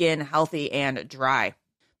baby's skin healthy and dry.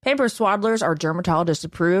 Pampers Swaddlers are dermatologist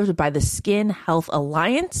approved by the Skin Health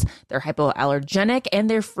Alliance. They're hypoallergenic and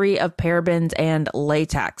they're free of parabens and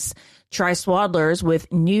latex. Try Swaddlers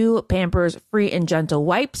with new Pampers Free and Gentle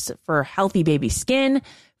wipes for healthy baby skin.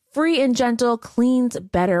 Free and Gentle cleans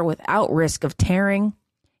better without risk of tearing.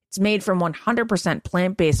 It's made from 100%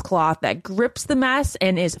 plant-based cloth that grips the mess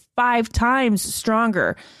and is 5 times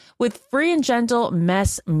stronger. With Free and Gentle,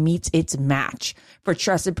 mess meets its match. For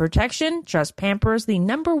trusted protection, trust Pampers, the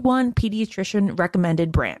 #1 pediatrician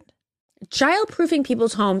recommended brand. Child-proofing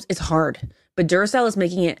people's homes is hard, but Duracell is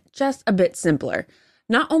making it just a bit simpler.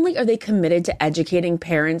 Not only are they committed to educating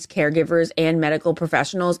parents, caregivers, and medical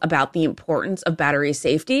professionals about the importance of battery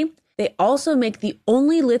safety, they also make the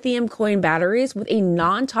only lithium coin batteries with a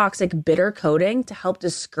non-toxic bitter coating to help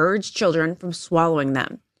discourage children from swallowing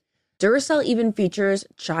them. Duracell even features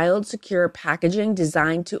child-secure packaging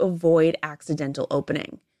designed to avoid accidental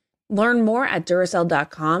opening. Learn more at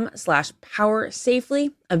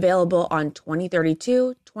Duracell.com/powersafely, available on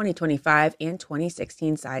 2032, 2025, and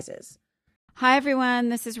 2016 sizes. Hi, everyone.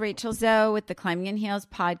 This is Rachel Zoe with the Climbing in Heels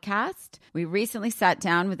podcast. We recently sat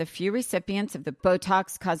down with a few recipients of the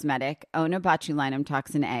Botox Cosmetic, Onabotulinum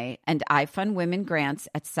Toxin A, and iFund Women grants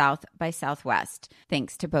at South by Southwest,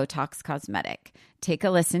 thanks to Botox Cosmetic. Take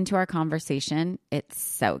a listen to our conversation. It's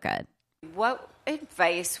so good. What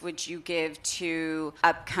advice would you give to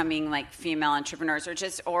upcoming female entrepreneurs or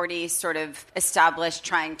just already sort of established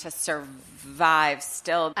trying to survive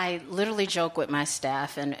still? I literally joke with my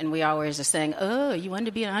staff, and we always are saying, oh, you want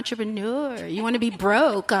to be an entrepreneur? You want to be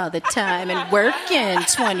broke all the time and working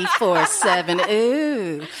 24/7?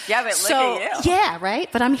 Ooh. Yeah, but look at you. Yeah, right?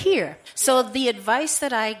 But I'm here. So the advice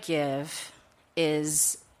that I give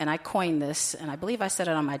is, and I coined this, and I believe I said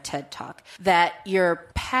it on my TED Talk, that your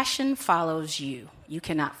passion follows you. You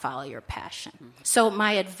cannot follow your passion. Mm-hmm. So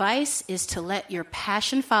my advice is to let your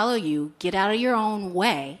passion follow you, get out of your own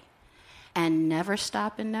way, and never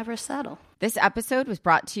stop and never settle. This episode was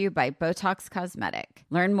brought to you by Botox Cosmetic.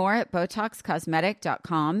 Learn more at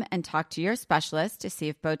BotoxCosmetic.com and talk to your specialist to see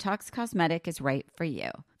if Botox Cosmetic is right for you.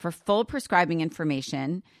 For full prescribing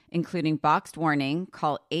information, including boxed warning,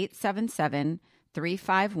 call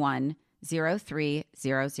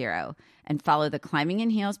 877-351-0300 and follow the Climbing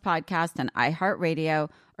in Heels podcast on iHeartRadio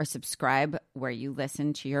or subscribe where you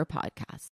listen to your podcast.